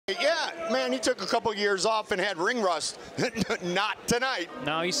man, he took a couple years off and had ring rust. Not tonight.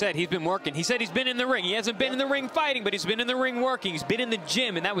 No, he said he's been working. He said he's been in the ring. He hasn't been in the ring fighting, but he's been in the ring working. He's been in the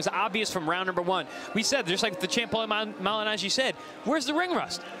gym, and that was obvious from round number 1. We said, just like the champ Malignaggi said, where's the ring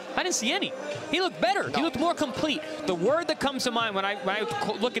rust? I didn't see any. He looked better. No. He looked more complete. The word that comes to mind when I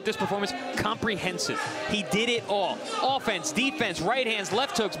look at this performance, comprehensive. He did it all. Offense, defense, right hands,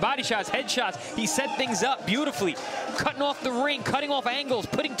 left hooks, body shots, head shots. He set things up beautifully. Cutting off the ring, cutting off angles,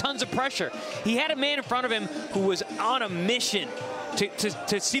 putting tons of pressure. He had a man in front of him who was on a mission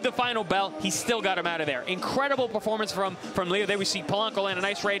to see the final bell. He still got him out of there. Incredible performance from Leo. There we see Polanco land a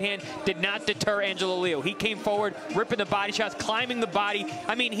nice right hand. Did not deter Angelo Leo. He came forward, ripping the body shots, climbing the body.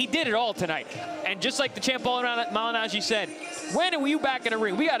 I mean, he did it all tonight. And just like the champ Malignaggi said, when are you back in the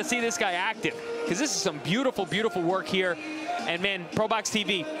ring? We got to see this guy active, because this is some beautiful, beautiful work here. And man, ProBox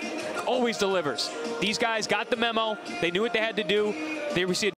TV always delivers. These guys got the memo. They knew what they had to do. They received